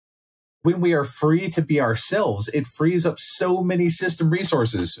when we are free to be ourselves, it frees up so many system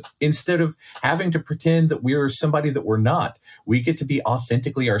resources. Instead of having to pretend that we're somebody that we're not, we get to be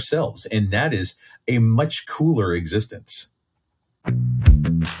authentically ourselves. And that is a much cooler existence.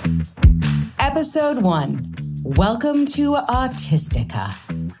 Episode 1. Welcome to Autistica.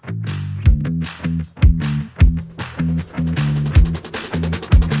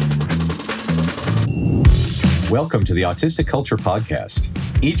 Welcome to the Autistic Culture Podcast.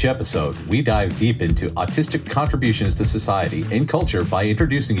 Each episode, we dive deep into autistic contributions to society and culture by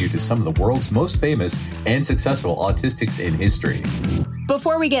introducing you to some of the world's most famous and successful autistics in history.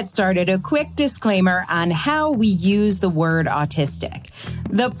 Before we get started, a quick disclaimer on how we use the word autistic.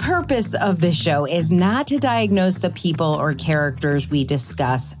 The purpose of this show is not to diagnose the people or characters we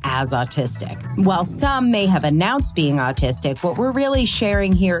discuss as autistic. While some may have announced being autistic, what we're really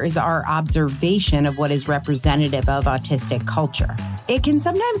sharing here is our observation of what is representative of autistic culture. It can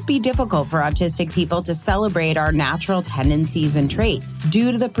sometimes be difficult for autistic people to celebrate our natural tendencies and traits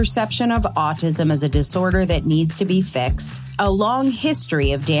due to the perception of autism as a disorder that needs to be fixed, a long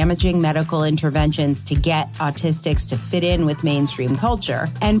history of damaging medical interventions to get autistics to fit in with mainstream culture,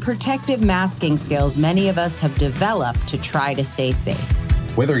 and protective masking skills many of us have developed to try to stay safe.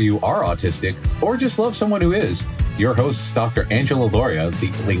 Whether you are autistic or just love someone who is, your hosts, Dr. Angela Loria,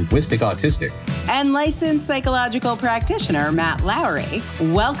 the linguistic autistic, and licensed psychological practitioner Matt Lowry,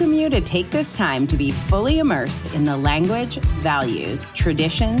 welcome you to take this time to be fully immersed in the language, values,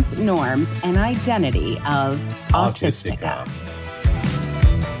 traditions, norms, and identity of Autistica.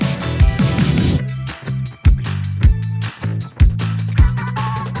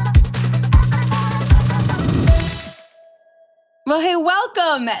 Well, hey,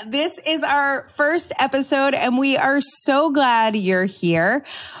 welcome. This is our first episode, and we are so glad you're here.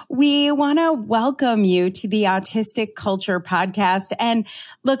 We want to welcome you to the Autistic Culture Podcast. And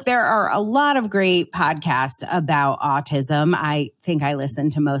look, there are a lot of great podcasts about autism. I think I listen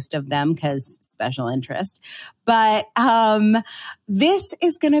to most of them because special interest. But this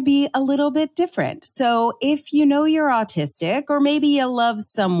is going to be a little bit different. So if you know you're autistic, or maybe you love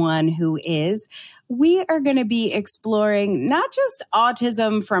someone who is, we are going to be exploring not just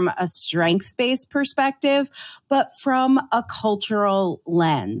autism from a strengths-based perspective, but from a cultural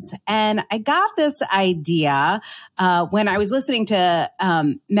lens. And I got this idea when I was listening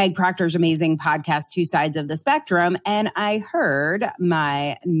to Meg Proctor's amazing podcast, Two Sides of the Spectrum, and I heard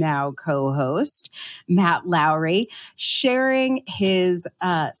my now co-host, Matt Lowry, sharing his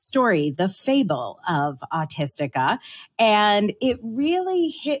story, The Fable of Autistica. And it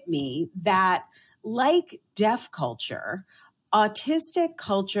really hit me that, like deaf culture, autistic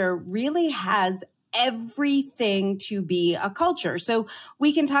culture really has everything to be a culture. So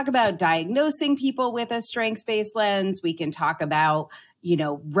we can talk about diagnosing people with a strengths-based lens. We can talk about,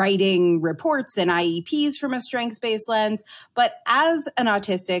 writing reports and IEPs from a strengths-based lens. But as an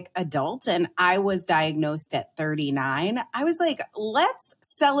autistic adult, and I was diagnosed at 39, I was like, let's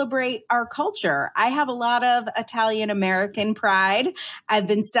celebrate our culture. I have a lot of Italian-American pride. I've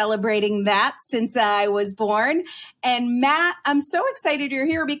been celebrating that since I was born. And Matt, I'm so excited you're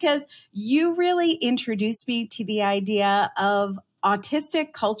here because you really introduced me to the idea of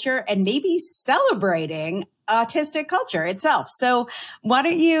autistic culture and maybe celebrating autistic culture itself. So why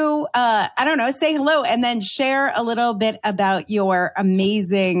don't you, say hello and then share a little bit about your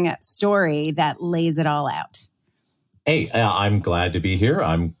amazing story that lays it all out. Hey, I'm glad to be here.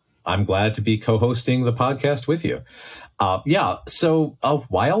 I'm glad to be co-hosting the podcast with you. So a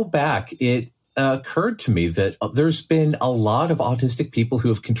while back, it occurred to me that there's been a lot of autistic people who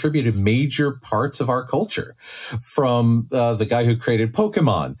have contributed major parts of our culture, from the guy who created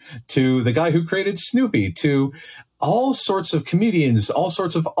Pokemon to the guy who created Snoopy to all sorts of comedians, all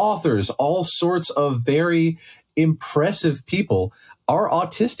sorts of authors, all sorts of very impressive people are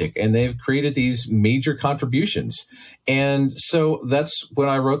autistic, and they've created these major contributions. And so that's when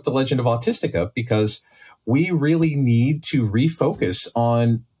I wrote The Legend of Autistica, because we really need to refocus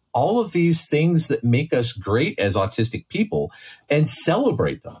on all of these things that make us great as autistic people and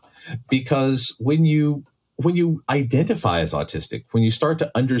celebrate them. Because when you identify as autistic, when you start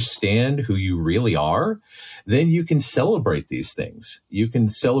to understand who you really are, then you can celebrate these things. You can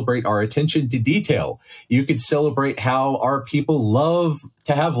celebrate our attention to detail. You can celebrate how our people love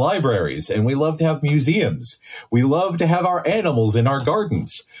to have libraries, and we love to have museums. We love to have our animals in our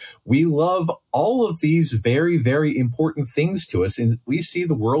gardens. We love all of these very, very important things to us, and we see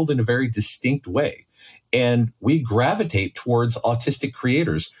the world in a very distinct way. And we gravitate towards autistic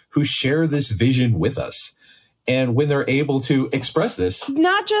creators who share this vision with us. And when they're able to express this.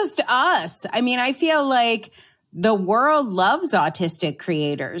 Not just us. I mean, I feel like the world loves autistic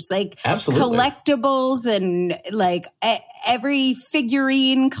creators, like Absolutely. collectibles and like every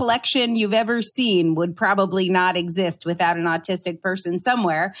figurine collection you've ever seen would probably not exist without an autistic person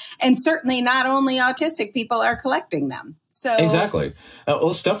somewhere. And certainly not only autistic people are collecting them. So Exactly.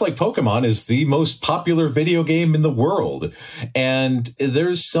 Well, stuff like Pokemon is the most popular video game in the world. And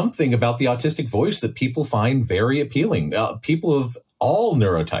there's something about the autistic voice that people find very appealing. People of all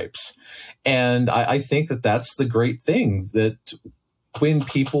neurotypes. And I think that that's the great thing, that when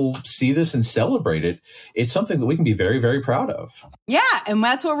people see this and celebrate it, it's something that we can be very, very proud of. Yeah. And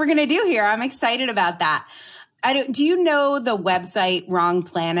that's what we're going to do here. I'm excited about that. Do you know the website Wrong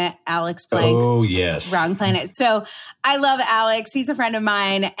Planet, Alex Blank's? Oh, yes. Wrong Planet. So I love Alex. He's a friend of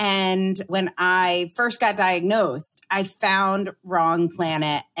mine. And when I first got diagnosed, I found Wrong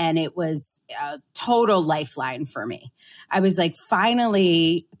Planet, and it was a total lifeline for me. I was like,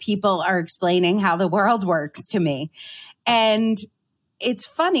 finally, people are explaining how the world works to me. And it's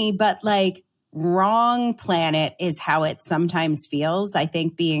funny, but like, Wrong Planet is how it sometimes feels, I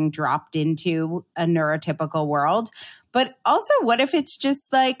think, being dropped into a neurotypical world. But also, what if it's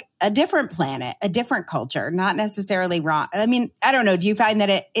just like a different planet, a different culture, not necessarily wrong? I mean, I don't know. Do you find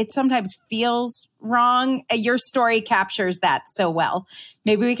that it sometimes feels wrong? Your story captures that so well.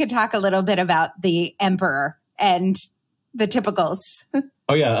 Maybe we could talk a little bit about the Emperor and the typicals.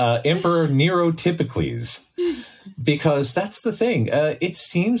 Oh, yeah. Emperor Neurotypicles. Because that's the thing. It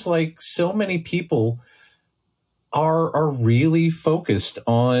seems like so many people are really focused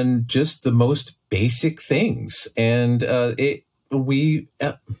on just the most basic things. And I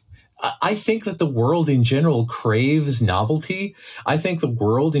think that the world in general craves novelty. I think the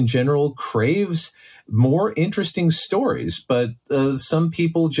world in general craves more interesting stories. But some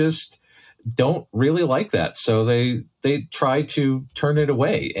people just don't really like that. So they try to turn it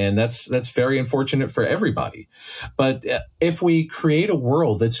away. And that's very unfortunate for everybody. But if we create a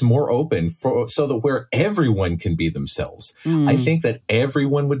world that's more open so that where everyone can be themselves, I think that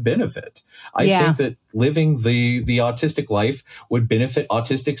everyone would benefit. I think that living the autistic life would benefit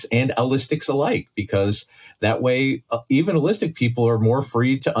autistics and allistics alike, because that way, even allistic people are more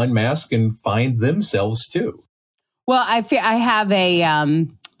free to unmask and find themselves too. Well, I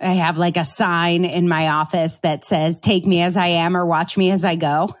have like a sign in my office that says, "Take me as I am or watch me as I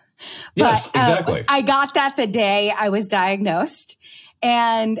go." Yes, exactly. I got that the day I was diagnosed.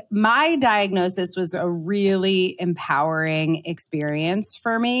 And my diagnosis was a really empowering experience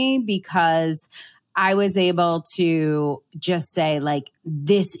for me, because I was able to just say, like,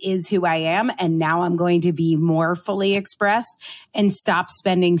 this is who I am. And now I'm going to be more fully expressed and stop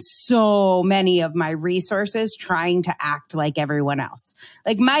spending so many of my resources trying to act like everyone else.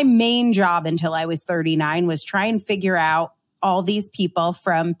 Like, my main job until I was 39 was try and figure out all these people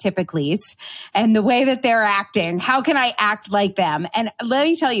from Typicles and the way that they're acting. How can I act like them? And let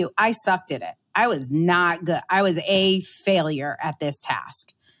me tell you, I sucked at it. I was not good. I was a failure at this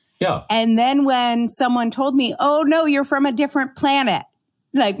task. Yeah. And then when someone told me, "Oh, no, you're from a different planet,"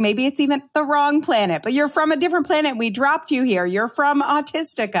 like maybe it's even the wrong planet, but you're from a different planet. We dropped you here. You're from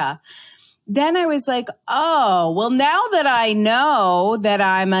Autistica. Then I was like, oh, well, now that I know that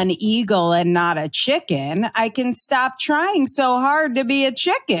I'm an eagle and not a chicken, I can stop trying so hard to be a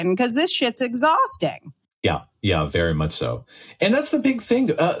chicken, because this shit's exhausting. Yeah, very much so. And that's the big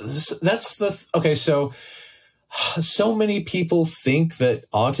thing. So many people think that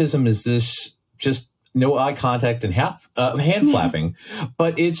autism is this just no eye contact and hand flapping,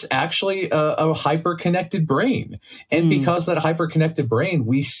 but it's actually a hyper-connected brain. And because that hyper-connected brain,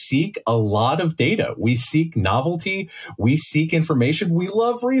 we seek a lot of data. We seek novelty. We seek information. We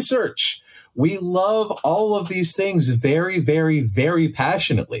love research. We love all of these things very, very, very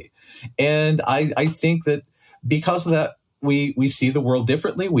passionately. And I think that because of that, we see the world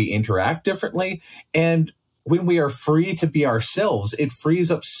differently. We interact differently. And when we are free to be ourselves, it frees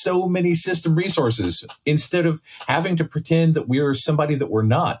up so many system resources. Instead of having to pretend that we're somebody that we're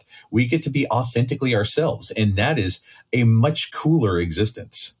not, we get to be authentically ourselves. And that is a much cooler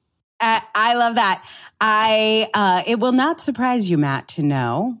existence. I love that. It will not surprise you, Matt, to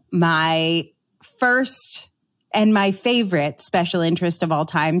know my first and my favorite special interest of all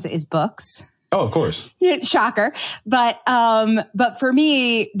times is books. Oh, of course. Yeah, shocker. But for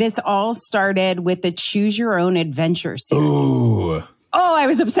me, this all started with the Choose Your Own Adventure series. Ooh. Oh, I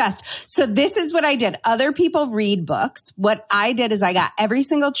was obsessed. So this is what I did. Other people read books. What I did is I got every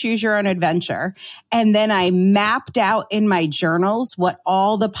single Choose Your Own Adventure, and then I mapped out in my journals what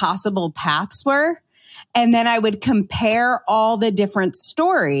all the possible paths were. And then I would compare all the different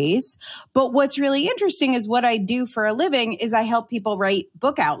stories. But what's really interesting is what I do for a living is I help people write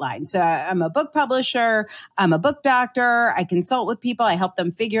book outlines. So I'm a book publisher. I'm a book doctor. I consult with people. I help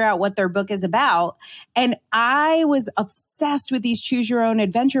them figure out what their book is about. And I was obsessed with these choose your own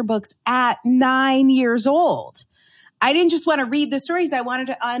adventure books at 9 years old. I didn't just want to read the stories. I wanted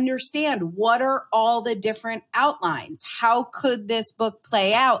to understand what are all the different outlines? How could this book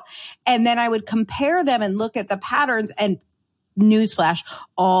play out? And then I would compare them and look at the patterns. And newsflash,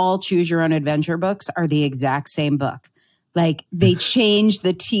 all choose your own adventure books are the exact same book. Like they changed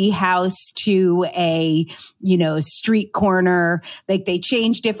the tea house to a, street corner. Like they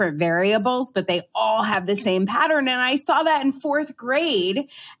changed different variables, but they all have the same pattern. And I saw that in fourth grade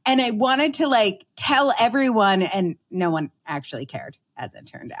and I wanted to tell everyone, and no one actually cared, as it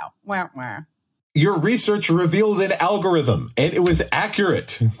turned out. Wah, wah. Your research revealed an algorithm and it was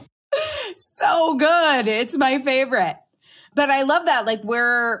accurate. So good. It's my favorite. But I love that. Like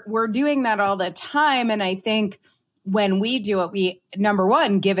we're doing that all the time. And I think when we do it, we, number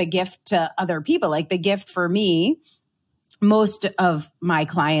one, give a gift to other people. Like the gift for me, most of my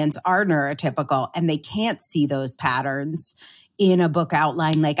clients are neurotypical and they can't see those patterns in a book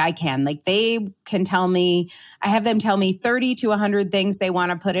outline like I can. Like they can tell me, I have them tell me 30 to 100 things they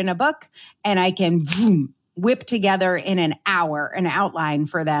want to put in a book, and I can whip together in an hour an outline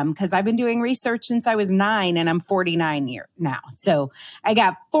for them, because I've been doing research since I was 9 and I'm 49 now. So I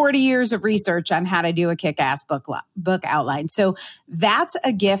got 40 years of research on how to do a kick-ass book outline. So that's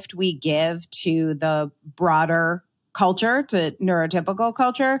a gift we give to the broader culture, to neurotypical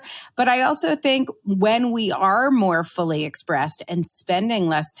culture. But I also think when we are more fully expressed and spending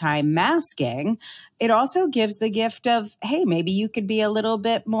less time masking, it also gives the gift of, hey, maybe you could be a little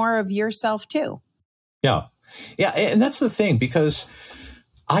bit more of yourself too. Yeah. Yeah. And that's the thing, because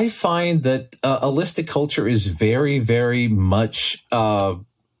I find that holistic culture is very, very much bogged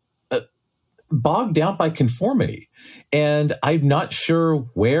down by conformity. And I'm not sure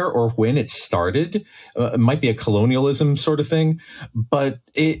where or when it started. It might be a colonialism sort of thing, but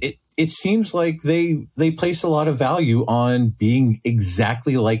it seems like they place a lot of value on being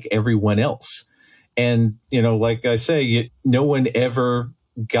exactly like everyone else. And, like I say, no one ever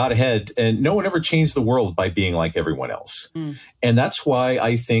got ahead and no one ever changed the world by being like everyone else. And that's why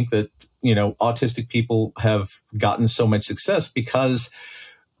I think that, autistic people have gotten so much success, because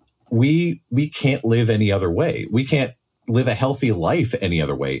we can't live any other way. We can't live a healthy life any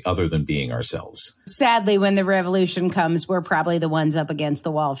other way other than being ourselves. Sadly, when the revolution comes, we're probably the ones up against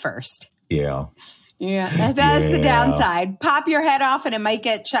the wall first. Yeah. Yeah, that's the downside. Pop your head off and it might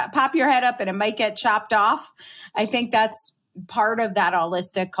get pop your head up and it might get chopped off. I think that's part of that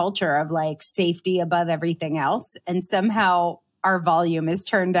holistic culture of safety above everything else. And somehow our volume is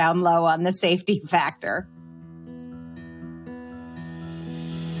turned down low on the safety factor.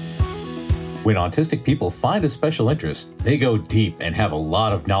 When autistic people find a special interest, they go deep and have a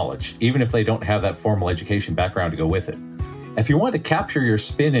lot of knowledge, even if they don't have that formal education background to go with it. If you want to capture your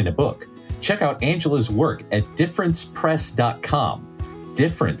spin in a book, check out Angela's work at differencepress.com,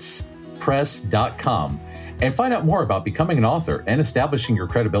 differencepress.com, and find out more about becoming an author and establishing your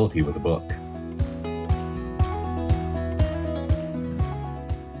credibility with a book.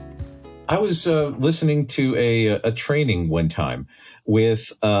 I was listening to a training one time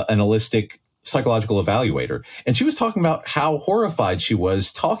with an holistic psychological evaluator, and she was talking about how horrified she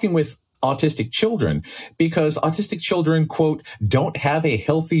was talking with autistic children because autistic children, quote, don't have a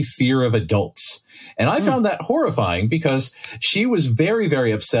healthy fear of adults. And I found that horrifying because she was very,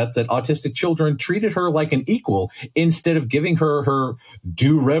 very upset that autistic children treated her like an equal instead of giving her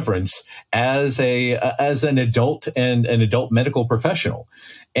due reverence as an adult and an adult medical professional.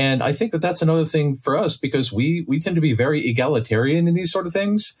 And I think that that's another thing for us, because we tend to be very egalitarian in these sort of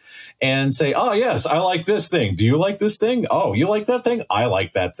things and say, oh, yes, I like this thing. Do you like this thing? Oh, you like that thing? I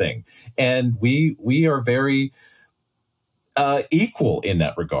like that thing. And we are very equal in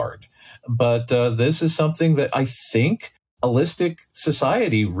that regard. But this is something that I think holistic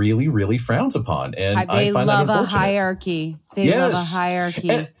society really, really frowns upon. And I find that unfortunate. They love a hierarchy. They love a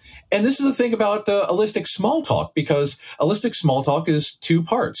hierarchy. And this is the thing about holistic small talk, because holistic small talk is two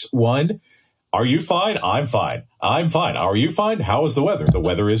parts. One, are you fine? I'm fine. I'm fine. Are you fine? How is the weather? The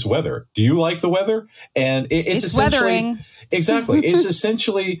weather is weather. Do you like the weather? And it's essentially weathering. Exactly. It's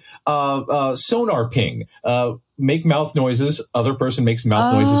essentially sonar ping. Make mouth noises. Other person makes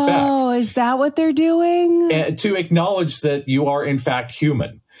mouth noises back. Oh, is that what they're doing? And to acknowledge that you are in fact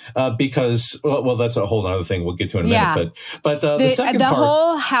human. because, well, that's a whole other thing we'll get to in a minute. But the second the part,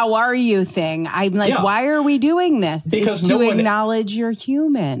 whole "how are you" thing. I'm like, why are we doing this? Because it's to acknowledge you're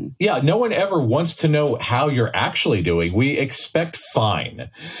human. Yeah, no one ever wants to know how you're actually doing. We expect fine,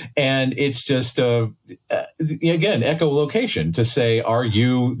 and it's just again echolocation to say, are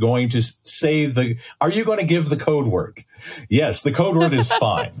you going to are you going to give the code word? Yes, the code word is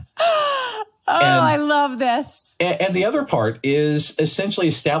fine. I love this. And the other part is essentially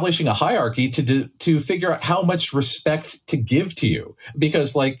establishing a hierarchy to figure out how much respect to give to you.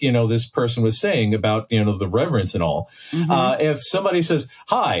 Because like, this person was saying about, the reverence and all. Mm-hmm. If somebody says,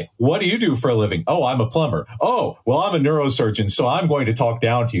 hi, what do you do for a living? Oh, I'm a plumber. Oh, well, I'm a neurosurgeon, so I'm going to talk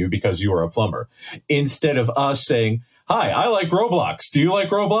down to you because you are a plumber. Instead of us saying, hi, I like Roblox. Do you like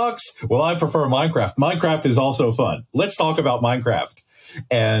Roblox? Well, I prefer Minecraft. Minecraft is also fun. Let's talk about Minecraft.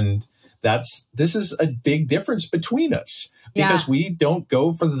 And this is a big difference between us because we don't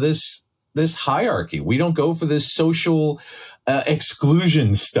go for this hierarchy. We don't go for this social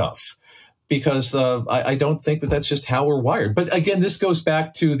exclusion stuff because I don't think that's just how we're wired. But again, this goes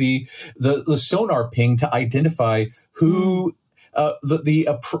back to the sonar ping to identify who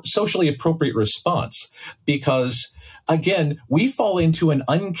the socially appropriate response, because again, we fall into an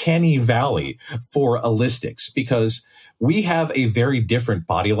uncanny valley for allistics because we have a very different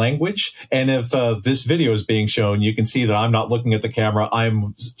body language. And if this video is being shown, you can see that I'm not looking at the camera.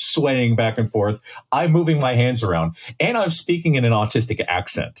 I'm swaying back and forth. I'm moving my hands around and I'm speaking in an autistic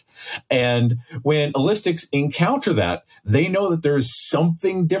accent. And when allistics encounter that, they know that there's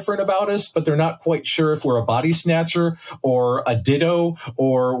something different about us, but they're not quite sure if we're a body snatcher or a ditto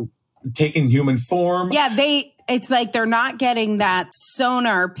or taking human form. Yeah, it's like they're not getting that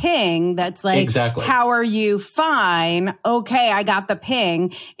sonar ping that's like, exactly. How are you? Fine. Okay, I got the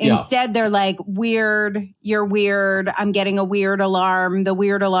ping. Instead, they're like, weird, you're weird. I'm getting a weird alarm. The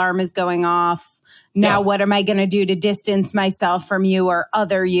weird alarm is going off. Now, what am I going to do to distance myself from you or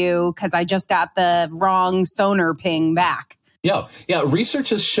other you? Because I just got the wrong sonar ping back. Yeah.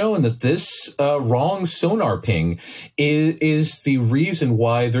 Research has shown that this wrong sonar ping is the reason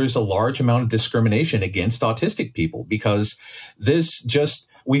why there's a large amount of discrimination against autistic people, because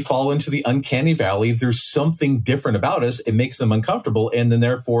we fall into the uncanny valley. There's something different about us. It makes them uncomfortable, and then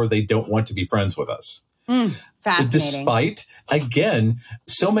therefore they don't want to be friends with us. Fascinating. Despite, again,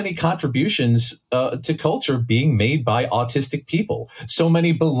 so many contributions to culture being made by autistic people, so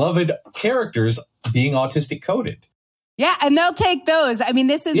many beloved characters being autistic coded. Yeah, and they'll take those. I mean,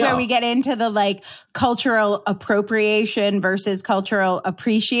 this is where we get into the like cultural appropriation versus cultural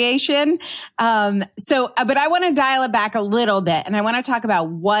appreciation. But I want to dial it back a little bit, and I want to talk about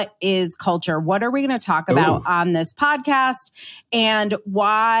what is culture. What are we going to talk about on this podcast, and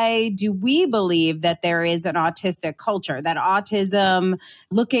why do we believe that there is an autistic culture? That autism,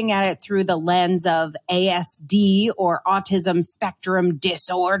 looking at it through the lens of ASD or autism spectrum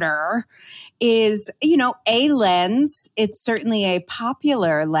disorder, is, a lens. It's certainly a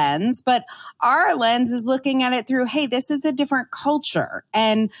popular lens, but our lens is looking at it through, hey, this is a different culture.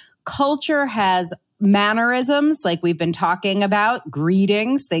 And culture has mannerisms, like we've been talking about,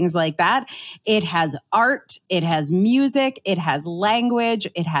 greetings, things like that. It has art, it has music, it has language,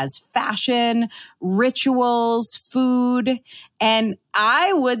 it has fashion, rituals, food. And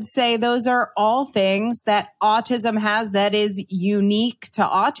I would say those are all things that autism has that is unique to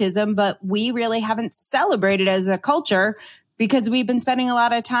autism, but we really haven't celebrated as a culture because we've been spending a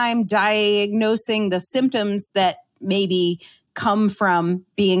lot of time diagnosing the symptoms that maybe come from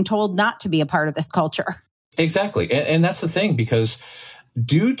being told not to be a part of this culture. Exactly. And that's the thing, because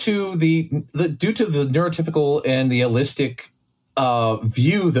due to the neurotypical and the allistic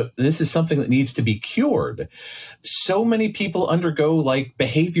view that this is something that needs to be cured, so many people undergo like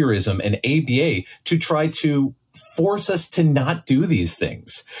behaviorism and ABA to try to force us to not do these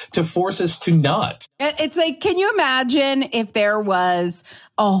things, to force us to not. It's like, can you imagine if there was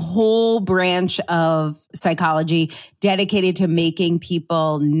a whole branch of psychology dedicated to making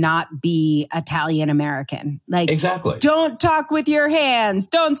people not be Italian American? Like, exactly. Don't talk with your hands.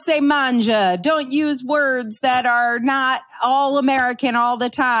 Don't say manja. Don't use words that are not all American all the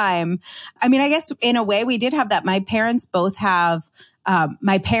time. I mean, I guess in a way we did have that. My parents both have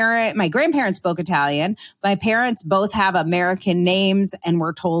my grandparents spoke Italian. My parents both have American names and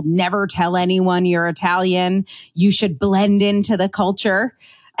were told never tell anyone you're Italian. You should blend into the culture.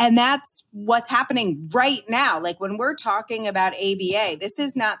 And that's what's happening right now. Like when we're talking about ABA, this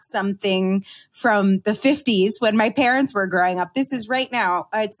is not something from the 50s when my parents were growing up. This is right now.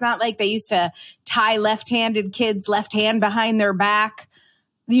 It's not like they used to tie left-handed kids left hand behind their back,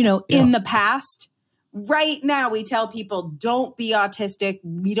 in the past. Right now, we tell people, don't be autistic.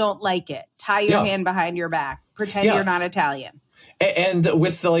 We don't like it. Tie your hand behind your back. Pretend you're not Italian. And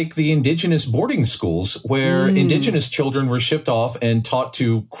with the indigenous boarding schools where indigenous children were shipped off and taught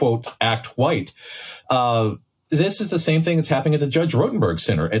to, quote, act white. This is the same thing that's happening at the Judge Rotenberg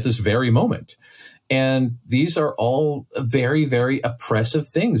Center at this very moment. And these are all very, very oppressive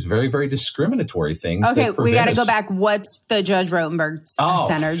things, very, very discriminatory things. Okay, we got to go back. What's the Judge Rotenberg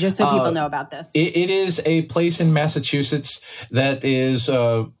Center, just so people know about this? It is a place in Massachusetts that is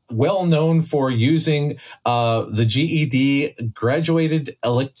well known for using the GED graduated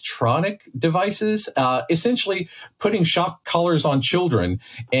electronic devices, essentially putting shock collars on children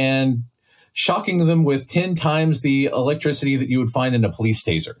and shocking them with 10 times the electricity that you would find in a police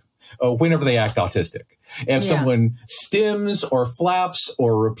taser. Whenever they act autistic. If someone stims or flaps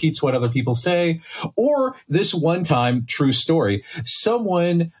or repeats what other people say, or this one time, true story,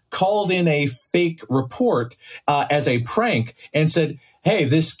 someone called in a fake report as a prank and said, hey,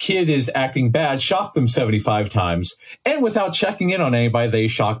 this kid is acting bad, shock them 75 times. And without checking in on anybody, they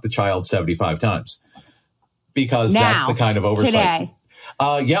shocked the child 75 times. Because that's the kind of oversight. Today.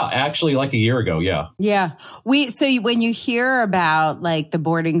 Actually like a year ago. Yeah. Yeah. So when you hear about the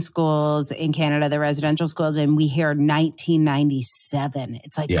boarding schools in Canada, the residential schools, and we hear 1997,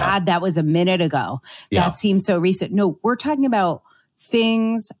 it's like, God, that was a minute ago. That seems so recent. No, we're talking about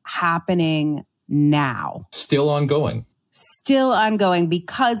things happening now. Still ongoing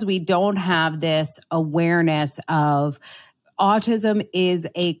because we don't have this awareness of autism is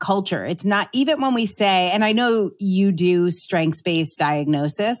a culture. It's not, even when we say, and I know you do strengths-based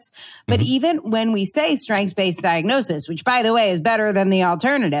diagnosis, but even when we say strengths-based diagnosis, which by the way is better than the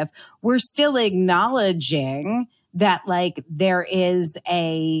alternative, we're still acknowledging that there is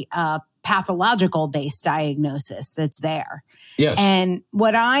a pathological based diagnosis that's there. Yes. And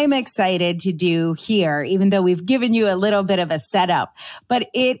what I'm excited to do here, even though we've given you a little bit of a setup, but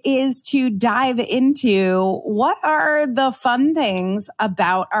it is to dive into what are the fun things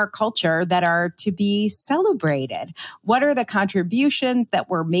about our culture that are to be celebrated? What are the contributions that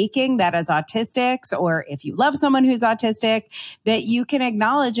we're making that as autistics, or if you love someone who's autistic, that you can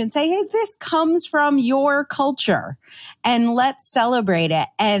acknowledge and say, hey, this comes from your culture and let's celebrate it.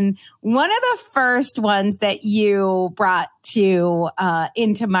 And one of the first ones that you brought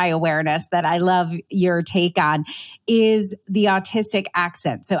into my awareness that I love your take on is the autistic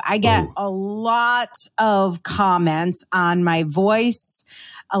accent. So I get a lot of comments on my voice.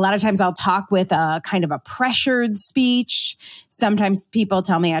 A lot of times I'll talk with a kind of a pressured speech. Sometimes people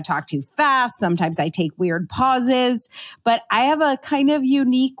tell me I talk too fast. Sometimes I take weird pauses, but I have a kind of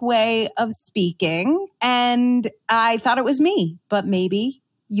unique way of speaking, and I thought it was me, but maybe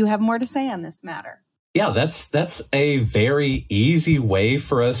you have more to say on this matter. Yeah, that's a very easy way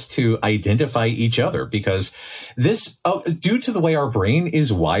for us to identify each other, because due to the way our brain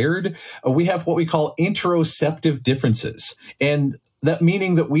is wired, we have what we call interoceptive differences. And that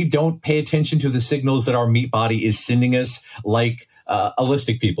meaning that we don't pay attention to the signals that our meat body is sending us like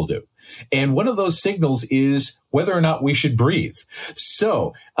allistic people do. And one of those signals is whether or not we should breathe.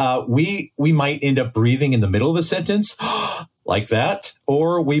 So we might end up breathing in the middle of a sentence like that,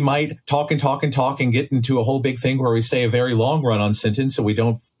 or we might talk and get into a whole big thing where we say a very long run-on sentence so we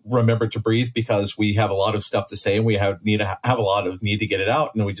don't remember to breathe because we have a lot of stuff to say and we need to get it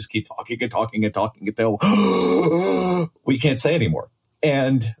out, and we just keep talking until we can't say anymore.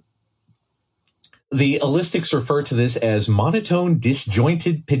 And the allistics refer to this as monotone,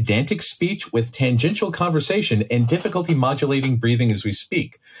 disjointed, pedantic speech with tangential conversation and difficulty modulating breathing as we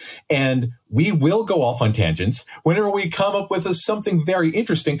speak. And we will go off on tangents whenever we come up with something very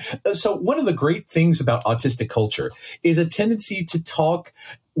interesting. So one of the great things about autistic culture is a tendency to talk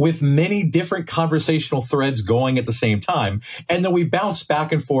with many different conversational threads going at the same time. And then we bounce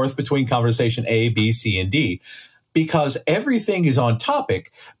back and forth between conversation A, B, C, and D, because everything is on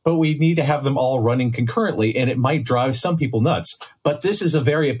topic, but we need to have them all running concurrently, and it might drive some people nuts. But this is a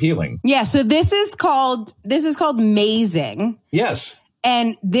very appealing. Yeah, so this is called mazing. Yes.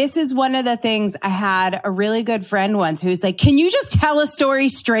 And this is one of the things. I had a really good friend once who's like, can you just tell a story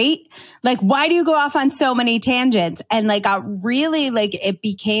straight? Why do you go off on so many tangents? And it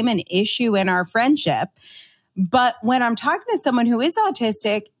became an issue in our friendship. But when I'm talking to someone who is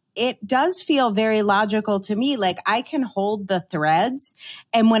autistic, it does feel very logical to me. I can hold the threads.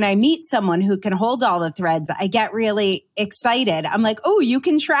 And when I meet someone who can hold all the threads, I get really excited. I'm like, oh, you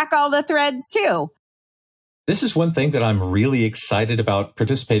can track all the threads too. This is one thing that I'm really excited about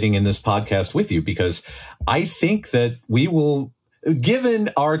participating in this podcast with you, because I think that we will, given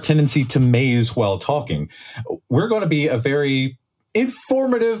our tendency to maze while talking, we're going to be a very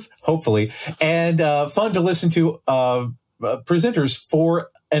informative, hopefully, and fun to listen to presenters for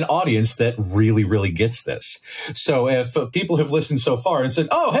an audience that really, really gets this. So if people have listened so far and said,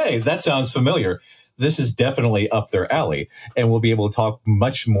 oh, hey, that sounds familiar, this is definitely up their alley. And we'll be able to talk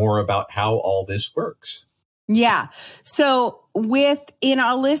much more about how all this works. Yeah. So in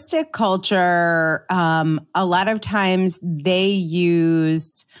holistic culture, a lot of times they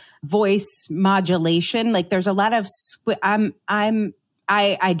use voice modulation. Like there's a lot of,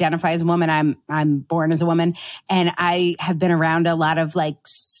 I identify as a woman. I'm born as a woman, and I have been around a lot of like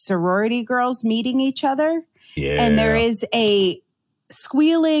sorority girls meeting each other. Yeah. And there is a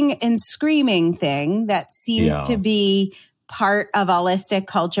squealing and screaming thing that seems to be part of holistic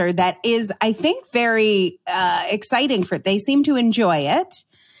culture that is, I think, very exciting they seem to enjoy it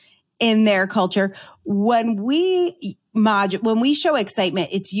in their culture. When we show excitement,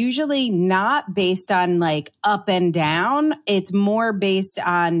 it's usually not based on like up and down. It's more based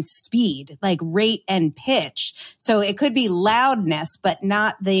on speed, like rate and pitch. So it could be loudness, but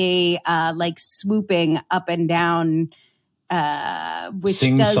not the like swooping up and down, which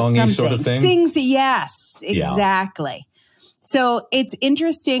does something. Sort of thing. Sings, yes, exactly. Yeah. So it's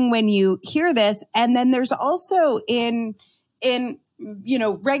interesting when you hear this. And then there's also in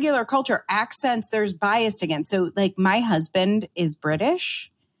regular culture accents, there's bias again. So like my husband is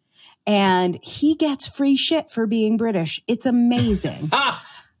British and he gets free shit for being British. It's amazing.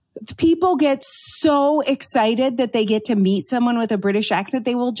 People get so excited that they get to meet someone with a British accent.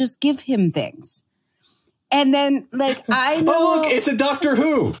 They will just give him things. And then like, I know. Oh, look, it's a Doctor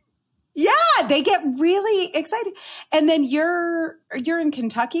Who. Yeah, they get really excited. And then you're in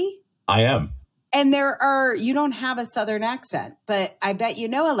Kentucky? I am. And you don't have a Southern accent, but I bet you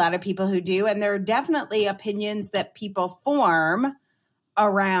know a lot of people who do. And there are definitely opinions that people form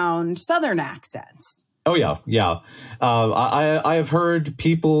around Southern accents. Oh, yeah. Yeah. I have heard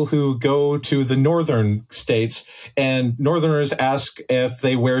people who go to the northern states and Northerners ask if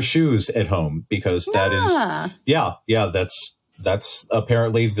they wear shoes at home because that is, that's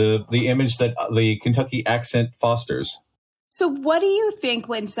apparently the image that the Kentucky accent fosters. So what do you think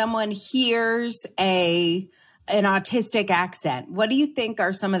when someone hears an autistic accent? What do you think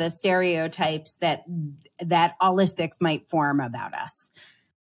are some of the stereotypes that holistics might form about us?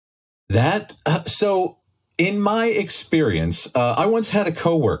 So in my experience, I once had a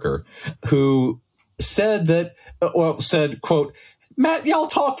coworker who said, quote, Matt, y'all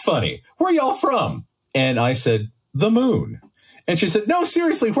talk funny. Where y'all from? And I said, the moon. And she said, no,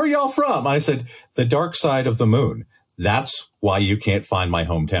 seriously, where y'all from? I said, the dark side of the moon. That's why you can't find my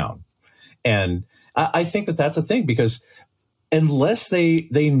hometown. And I think that that's a thing because unless they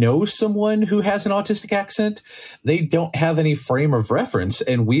know someone who has an autistic accent, they don't have any frame of reference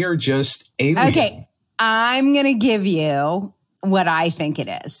and we are just alien. Okay, I'm going to give you what I think it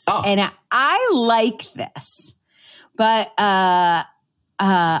is. Oh. And I like this, but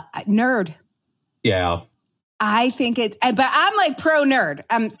nerd. Yeah. I think but I'm like pro nerd.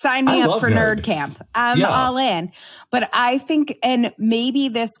 Sign me up for nerd camp. I'm all in. But I think, and maybe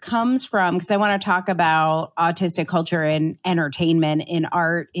this comes from, because I want to talk about autistic culture and entertainment in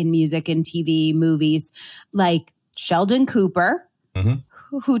art, in music, in TV, movies, like Sheldon Cooper,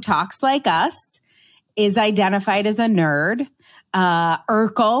 who talks like us, is identified as a nerd.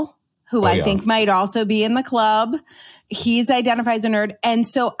 Urkel, who I think might also be in the club. He's identified as a nerd. And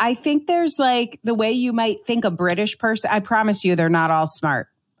so I think there's like the way you might think a British person. I promise you, they're not all smart.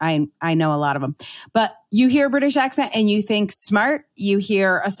 I know a lot of them. But you hear a British accent and you think smart. You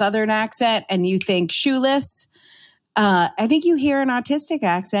hear a Southern accent and you think shoeless. I think you hear an autistic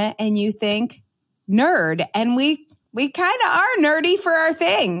accent and you think nerd. And we kind of are nerdy for our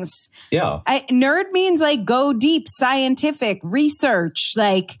things. Yeah. Nerd means like go deep, scientific, research.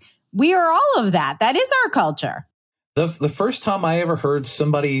 Like we are all of that. That is our culture. The first time I ever heard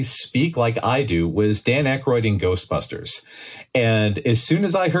somebody speak like I do was Dan Aykroyd in Ghostbusters. And as soon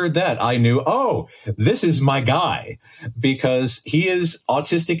as I heard that, I knew, oh, this is my guy, because he is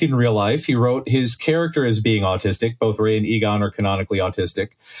autistic in real life. He wrote his character as being autistic. Both Ray and Egon are canonically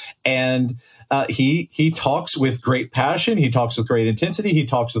autistic. And he talks with great passion. He talks with great intensity. He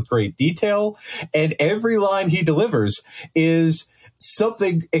talks with great detail. And every line he delivers is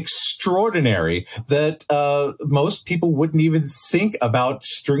something extraordinary that most people wouldn't even think about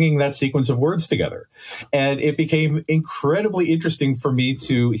stringing that sequence of words together. And it became incredibly interesting for me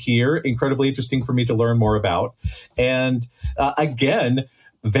to hear, incredibly interesting for me to learn more about. And again,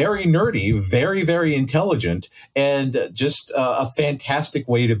 very nerdy, very, very intelligent, and just a fantastic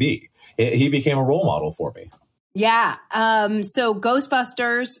way to be. He became a role model for me. Yeah. So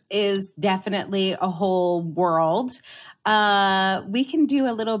Ghostbusters is definitely a whole world. We can do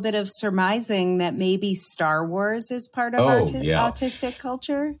a little bit of surmising that maybe Star Wars is part of autistic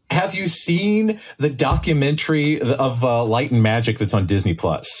culture. Have you seen the documentary of Light and Magic that's on Disney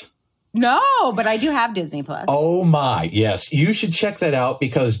Plus? No, but I do have Disney Plus. Oh my, yes. You should check that out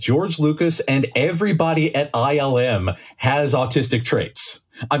because George Lucas and everybody at ILM has autistic traits.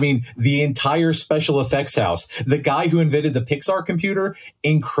 I mean, the entire special effects house, the guy who invented the Pixar computer,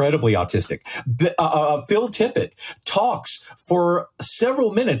 incredibly autistic. Phil Tippett talks for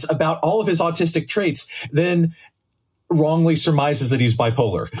several minutes about all of his autistic traits, then wrongly surmises that he's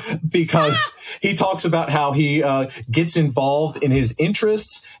bipolar because he talks about how he gets involved in his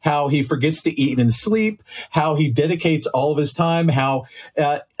interests, how he forgets to eat and sleep, how he dedicates all of his time, how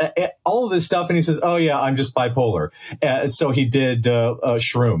all of this stuff. And he says, oh, yeah, I'm just bipolar. So he did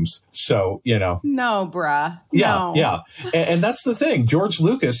shrooms. So, you know. No, bruh. Yeah, no. yeah. And that's the thing. George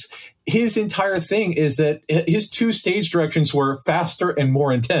Lucas, his entire thing is that his two stage directions were faster and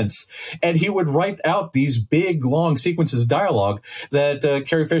more intense. And he would write out these big, long sequences of dialogue that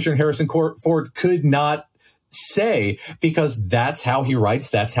Carrie Fisher and Harrison Ford could not say because that's how he writes.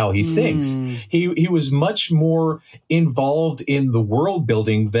 That's how he thinks. He was much more involved in the world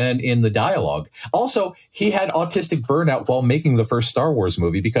building than in the dialogue. Also, he had autistic burnout while making the first Star Wars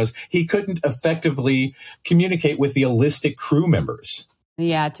movie because he couldn't effectively communicate with the allistic crew members.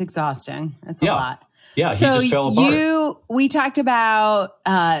 Yeah, it's exhausting. It's a lot. Yeah, so he just fell apart. We talked about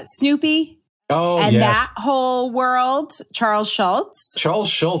Snoopy. Oh, and yes. that whole world, Charles Schultz. Charles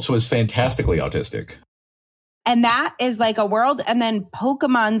Schultz was fantastically autistic. And that is like a world. And then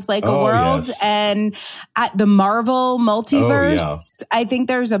Pokemon's like a world. Yes. And at the Marvel multiverse, I think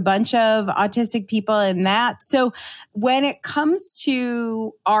there's a bunch of autistic people in that. So when it comes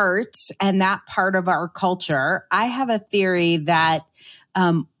to art and that part of our culture, I have a theory that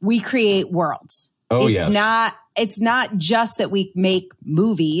we create worlds. It's not just that we make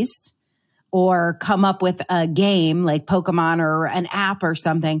movies or come up with a game like Pokemon or an app or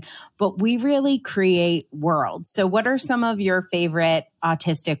something, but we really create worlds. So what are some of your favorite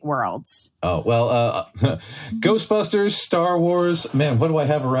autistic worlds? Oh, well, Ghostbusters, Star Wars. Man, what do I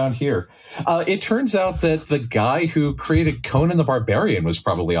have around here? It turns out that the guy who created Conan the Barbarian was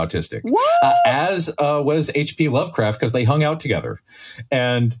probably autistic, as was H.P. Lovecraft, because they hung out together.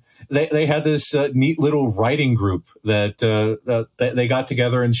 And they had this neat little writing group that they got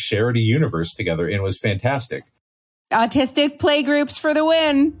together and shared a universe together, and it was fantastic. Autistic play groups for the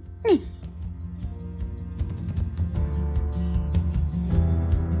win.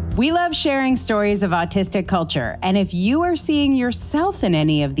 We love sharing stories of autistic culture. And if you are seeing yourself in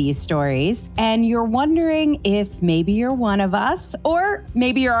any of these stories and you're wondering if maybe you're one of us, or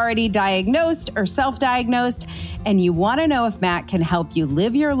maybe you're already diagnosed or self-diagnosed, and you want to know if Matt can help you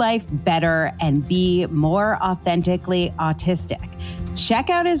live your life better and be more authentically autistic, check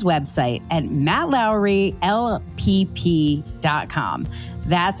out his website at mattlowrylpp.com.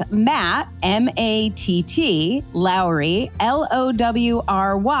 That's Matt, M-A-T-T, Lowry,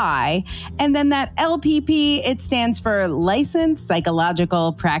 L-O-W-R-Y. And then that LPP, it stands for Licensed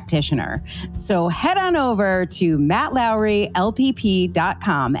Psychological Practitioner. So head on over to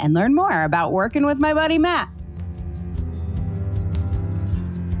mattlowrylpp.com and learn more about working with my buddy Matt.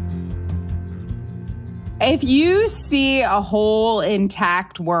 If you see a whole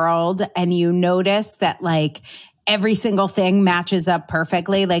intact world and you notice that like every single thing matches up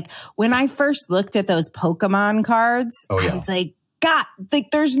perfectly, like when I first looked at those Pokemon cards, I was like, God,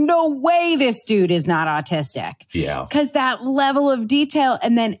 like there's no way this dude is not autistic. Yeah. Because that level of detail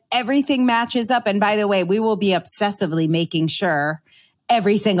and then everything matches up. And by the way, we will be obsessively making sure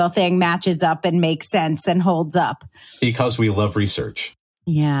every single thing matches up and makes sense and holds up. Because we love research.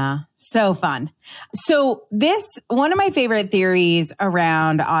 Yeah, so fun. So one of my favorite theories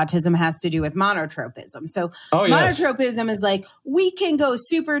around autism has to do with monotropism. So monotropism is like, we can go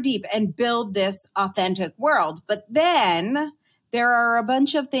super deep and build this authentic world, but then there are a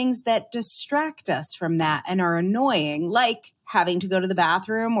bunch of things that distract us from that and are annoying, like having to go to the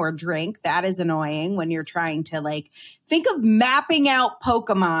bathroom or drink. That is annoying when you're trying to like think of mapping out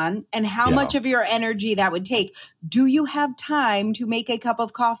Pokemon and how much of your energy that would take. Do you have time to make a cup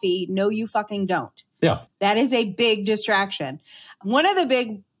of coffee? No, you fucking don't. Yeah. That is a big distraction. One of the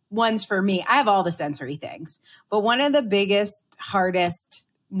big ones for me, I have all the sensory things, but one of the biggest, hardest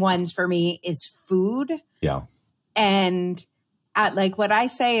ones for me is food. Yeah. And like what I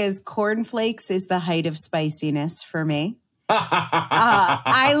say is cornflakes is the height of spiciness for me.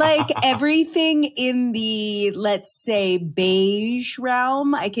 I like everything in the, let's say, beige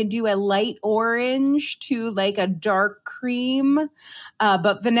realm. I can do a light orange to like a dark cream,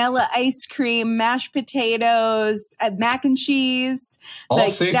 but vanilla ice cream, mashed potatoes, mac and cheese. All like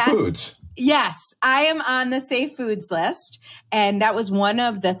safe that. foods. Yes, I am on the safe foods list. And that was one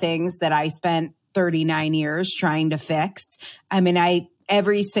of the things that I spent 39 years trying to fix. I mean,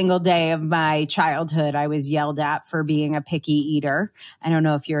 every single day of my childhood, I was yelled at for being a picky eater. I don't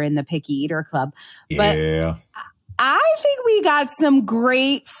know if you're in the picky eater club, but Yeah. I think we got some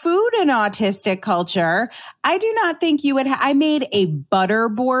great food in autistic culture. I do not think you would. I made a butter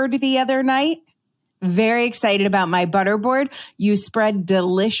board the other night. Very excited about my butter board. You spread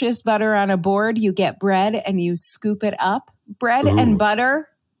delicious butter on a board. You get bread and you scoop it up. Bread and butter.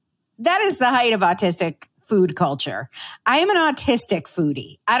 That is the height of autistic food culture. I am an autistic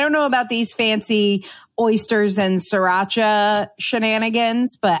foodie. I don't know about these fancy oysters and sriracha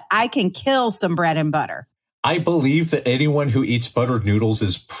shenanigans, but I can kill some bread and butter. I believe that anyone who eats buttered noodles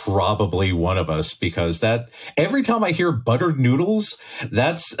is probably one of us, because that every time I hear buttered noodles,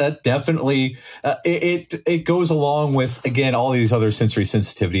 that's definitely it goes along with, again, all these other sensory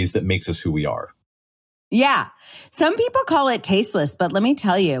sensitivities that makes us who we are. Yeah. Some people call it tasteless, but let me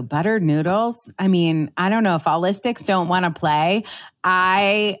tell you, buttered noodles, I mean, I don't know if Aulistics don't want to play.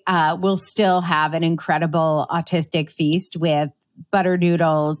 I will still have an incredible autistic feast with buttered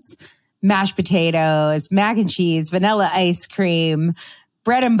noodles, mashed potatoes, mac and cheese, vanilla ice cream,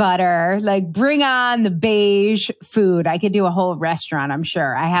 bread and butter. Like, bring on the beige food. I could do a whole restaurant, I'm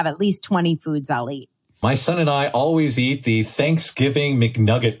sure. I have at least 20 foods I'll eat. My son and I always eat the Thanksgiving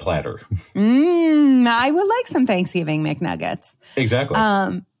McNugget platter. I would like some Thanksgiving McNuggets. Exactly.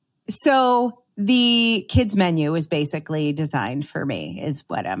 So the kids menu is basically designed for me, is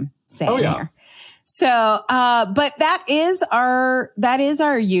what I'm saying here. So, but that is our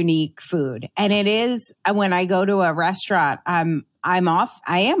unique food. And it is, when I go to a restaurant, I am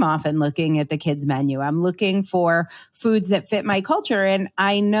often looking at the kids menu. I'm looking for foods that fit my culture. And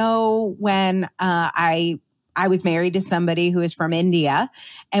I know when, I was married to somebody who is from India,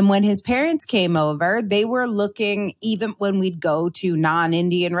 and when his parents came over, they were looking, even when we'd go to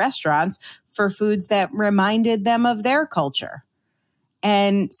non-Indian restaurants, for foods that reminded them of their culture.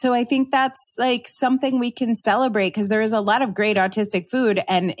 And so I think that's like something we can celebrate, because there is a lot of great autistic food.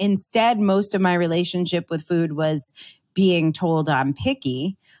 And instead, most of my relationship with food was being told I'm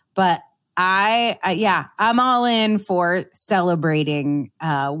picky. But I'm all in for celebrating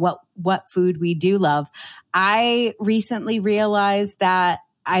what food we do love. I recently realized that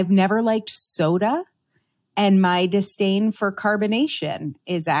I've never liked soda, and my disdain for carbonation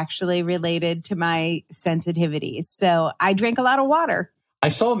is actually related to my sensitivities. So I drink a lot of water. I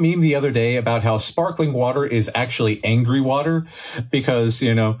saw a meme the other day about how sparkling water is actually angry water, because,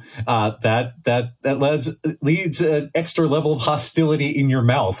 that leads an extra level of hostility in your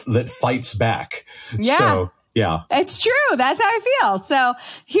mouth that fights back. Yeah. So, yeah. It's true. That's how I feel. So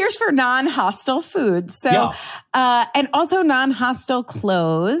here's for non-hostile foods. So, and also non-hostile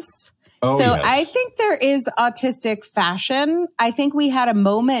clothes. Oh, so yes. I think there is autistic fashion. I think we had a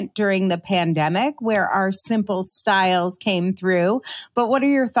moment during the pandemic where our simple styles came through. But what are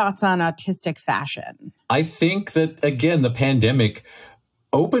your thoughts on autistic fashion? I think that, again, the pandemic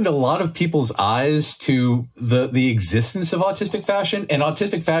opened a lot of people's eyes to the existence of autistic fashion, and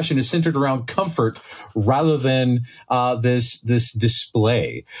autistic fashion is centered around comfort rather than this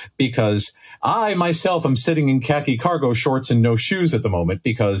display. Because I myself am sitting in khaki cargo shorts and no shoes at the moment,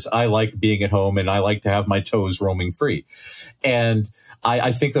 because I like being at home and I like to have my toes roaming free. And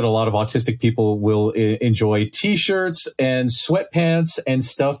I think that a lot of autistic people will enjoy T-shirts and sweatpants and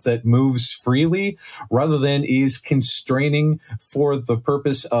stuff that moves freely rather than is constraining for the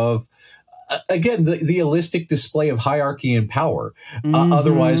purpose of, again, the holistic display of hierarchy and power.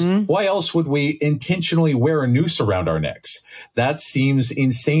 Otherwise, why else would we intentionally wear a noose around our necks? That seems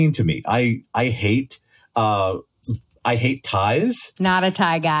insane to me. I hate ties. Not a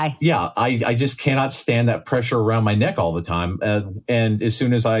tie guy. Yeah, I just cannot stand that pressure around my neck all the time. And as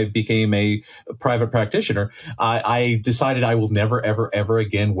soon as I became a private practitioner, I decided I will never, ever, ever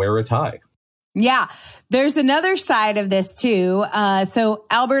again wear a tie. Yeah, there's another side of this too. So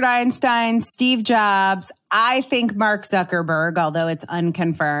Albert Einstein, Steve Jobs, I think Mark Zuckerberg, although it's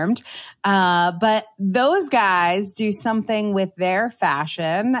unconfirmed. But those guys do something with their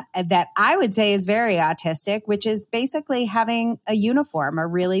fashion that I would say is very autistic, which is basically having a uniform, a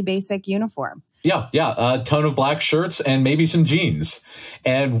really basic uniform. Yeah. A ton of black shirts and maybe some jeans.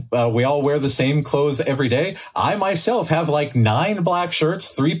 And we all wear the same clothes every day. I myself have like 9 black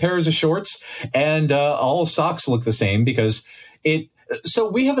shirts, 3 pairs of shorts, and all socks look the same because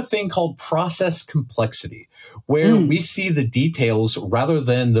so we have a thing called process complexity, where we see the details rather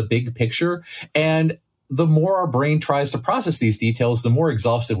than the big picture. And the more our brain tries to process these details, the more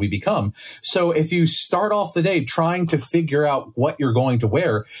exhausted we become. So if you start off the day trying to figure out what you're going to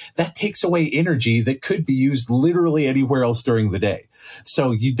wear, that takes away energy that could be used literally anywhere else during the day.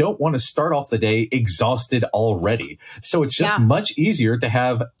 So you don't want to start off the day exhausted already. So it's just much easier to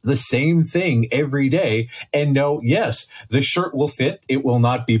have the same thing every day and know, yes, the shirt will fit. It will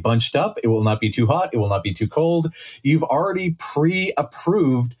not be bunched up. It will not be too hot. It will not be too cold. You've already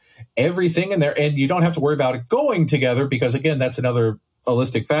pre-approved everything in there, and you don't have to worry about it going together because, again, that's another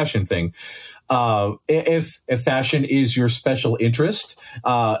holistic fashion thing. If fashion is your special interest,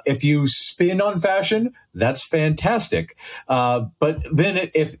 if you spin on fashion, that's fantastic. But then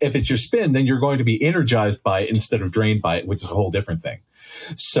if it's your spin, then you're going to be energized by it instead of drained by it, which is a whole different thing.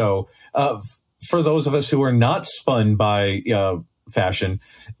 So for those of us who are not spun by fashion,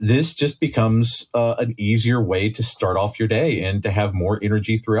 this just becomes an easier way to start off your day and to have more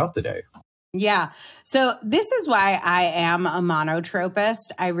energy throughout the day. Yeah. So this is why I am a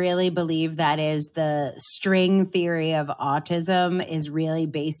monotropist. I really believe that is the string theory of autism is really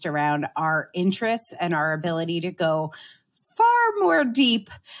based around our interests and our ability to go far more deep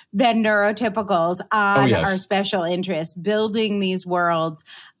than neurotypicals on our special interests, building these worlds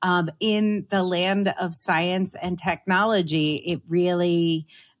in the land of science and technology. It really,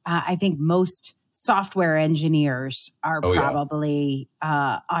 I think most software engineers are probably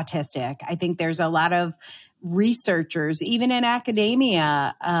autistic. I think there's a lot of researchers, even in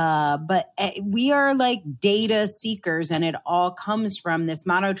academia, but we are like data seekers, and it all comes from this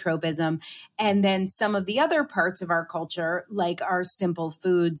monotropism. And then some of the other parts of our culture, like our simple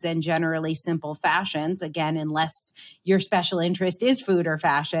foods and generally simple fashions, again, unless your special interest is food or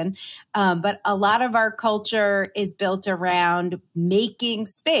fashion. But a lot of our culture is built around making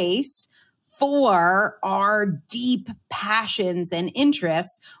space for our deep passions and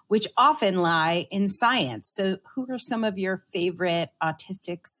interests, which often lie in science. So who are some of your favorite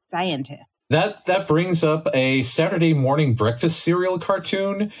autistic scientists? That brings up a Saturday morning breakfast cereal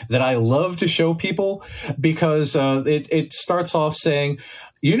cartoon that I love to show people because it starts off saying,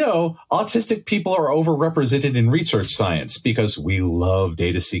 you know, autistic people are overrepresented in research science because we love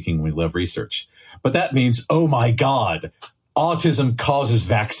data seeking, we love research. But that means, oh my God, autism causes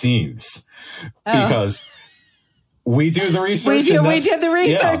vaccines. Because we do the research. We did the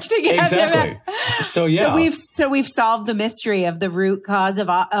research together. Exactly. So we've solved the mystery of the root cause of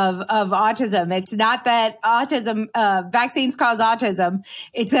autism. It's not that vaccines cause autism.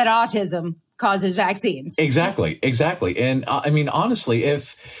 It's that autism causes vaccines. Exactly. And I mean, honestly,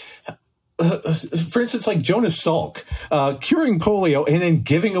 if for instance, like Jonas Salk, curing polio and then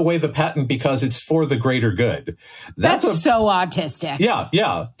giving away the patent because it's for the greater good. That's so autistic.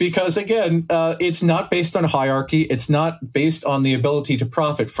 Yeah. Because again, it's not based on hierarchy. It's not based on the ability to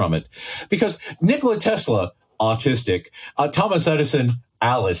profit from it. Because Nikola Tesla, autistic, Thomas Edison,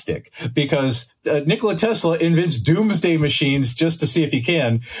 allistic, because Nikola Tesla invents doomsday machines just to see if he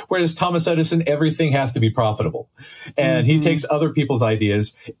can, whereas Thomas Edison, everything has to be profitable. And he takes other people's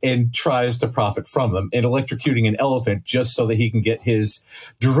ideas and tries to profit from them, and electrocuting an elephant just so that he can get his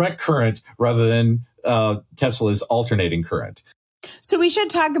direct current rather than Tesla's alternating current. So we should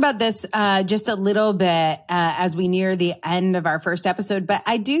talk about this just a little bit as we near the end of our first episode. But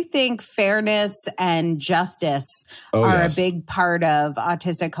I do think fairness and justice are a big part of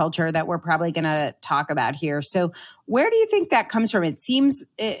autistic culture that we're probably going to talk about here. So where do you think that comes from? It seems,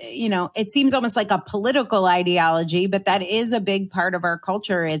 it seems almost like a political ideology, but that is a big part of our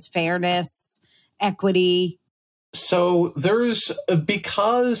culture is fairness, equity. So there's,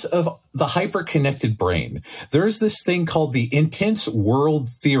 because of the hyper-connected brain, there's this thing called the intense world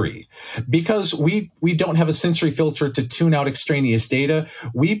theory. Because we don't have a sensory filter to tune out extraneous data,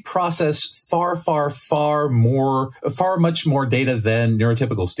 we process far much more data than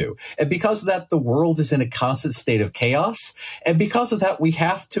neurotypicals do. And because of that, the world is in a constant state of chaos. And because of that, we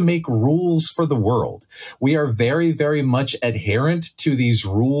have to make rules for the world. We are very, very much adherent to these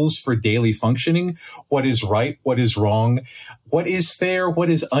rules for daily functioning. What is right? What is wrong? What is fair? What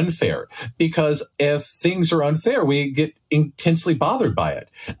is unfair? Because if things are unfair, we get intensely bothered by it.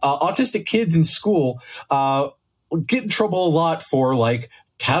 Autistic kids in school get in trouble a lot for like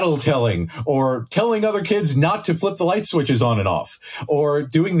tattletelling or telling other kids not to flip the light switches on and off or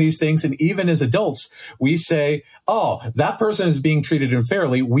doing these things. And even as adults, we say, oh, that person is being treated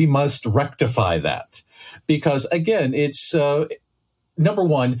unfairly. We must rectify that. Because again, it's number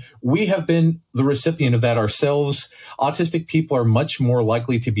one, we have been the recipient of that ourselves. Autistic people are much more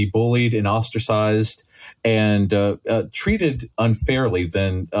likely to be bullied and ostracized and treated unfairly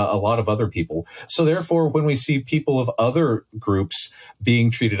than a lot of other people. So therefore, when we see people of other groups being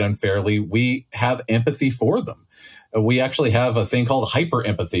treated unfairly, we have empathy for them. We actually have a thing called hyper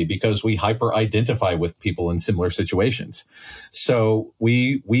empathy because we hyper identify with people in similar situations. So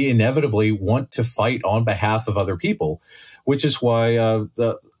we inevitably want to fight on behalf of other people, which is why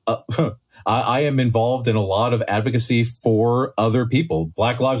I am involved in a lot of advocacy for other people.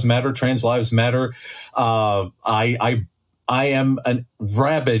 Black Lives Matter, Trans Lives Matter. I am a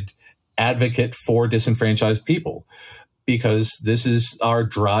rabid advocate for disenfranchised people because this is our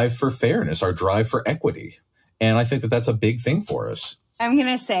drive for fairness, our drive for equity. And I think that that's a big thing for us. I'm going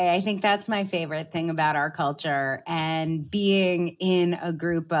to say, I think that's my favorite thing about our culture, and being in a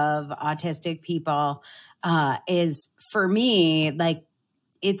group of autistic people is, for me, like,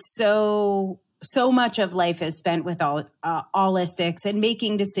 it's so much of life is spent with Aulistics and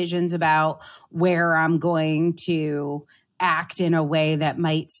making decisions about where I'm going to act in a way that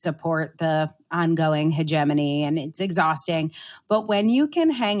might support the ongoing hegemony, and it's exhausting. But when you can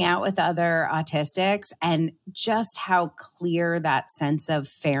hang out with other autistics and just how clear that sense of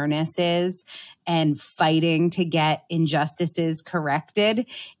fairness is and fighting to get injustices corrected,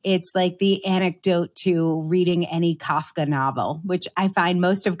 it's like the anecdote to reading any Kafka novel, which I find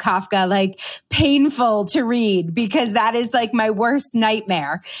most of Kafka like painful to read, because that is like my worst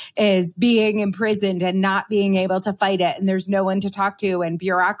nightmare, is being imprisoned and not being able to fight it. And there's no one to talk to, and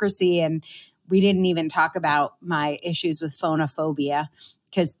bureaucracy. And we didn't even talk about my issues with phonophobia,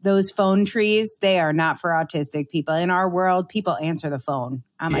 because those phone trees, they are not for autistic people. In our world, people answer the phone.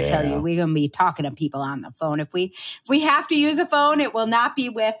 I'm going to tell you, we're going to be talking to people on the phone. If we have to use a phone, it will not be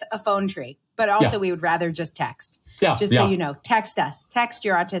with a phone tree. But also, we would rather just text. So you know, text us. Text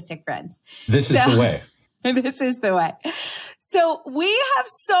your autistic friends. This is the way. This is the way. So we have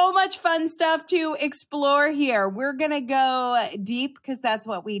so much fun stuff to explore here. We're going to go deep because that's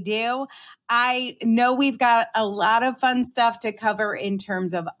what we do. I know we've got a lot of fun stuff to cover in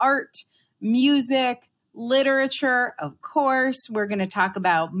terms of art, music, literature, of course. We're going to talk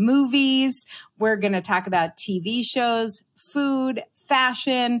about movies. We're going to talk about TV shows, food,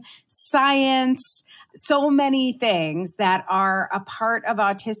 fashion, science, so many things that are a part of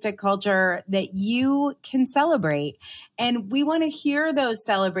autistic culture that you can celebrate. And we want to hear those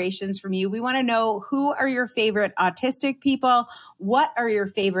celebrations from you. We want to know, who are your favorite autistic people? What are your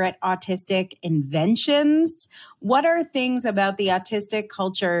favorite autistic inventions? What are things about the autistic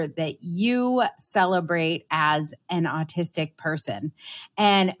culture that you celebrate as an autistic person?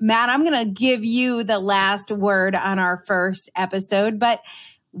 And Matt, I'm going to give you the last word on our first episode, but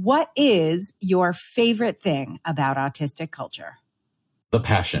what is your favorite thing about autistic culture? The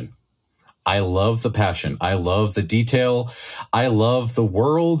passion. I love the passion. I love the detail. I love the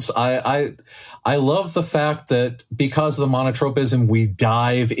worlds. I love the fact that because of the monotropism, we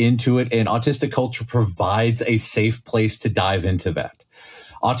dive into it, and autistic culture provides a safe place to dive into that.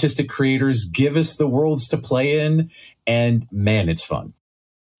 Autistic creators give us the worlds to play in, and man, it's fun.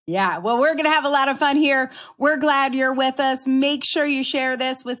 Yeah, well, we're going to have a lot of fun here. We're glad you're with us. Make sure you share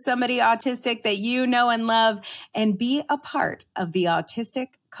this with somebody autistic that you know and love, and be a part of the Autistic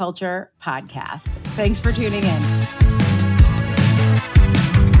Culture Podcast. Thanks for tuning in.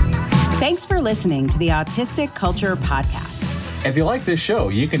 Thanks for listening to the Autistic Culture Podcast. If you like this show,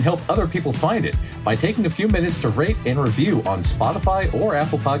 you can help other people find it by taking a few minutes to rate and review on Spotify or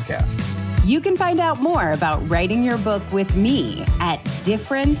Apple Podcasts. You can find out more about writing your book with me at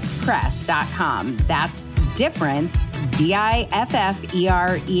differencepress.com. That's difference,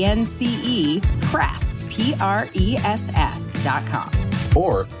 DIFFERENCE, press, PRESS.com.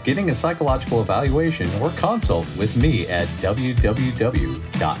 Or getting a psychological evaluation or consult with me at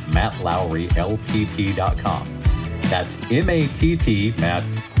www.mattlowrylpp.com. That's MATT, Matt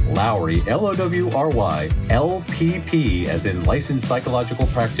Lowry, LOWRY, LPP, as in licensed psychological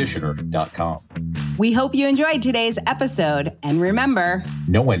practitioner.com. We hope you enjoyed today's episode. And remember,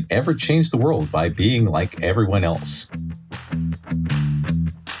 no one ever changed the world by being like everyone else.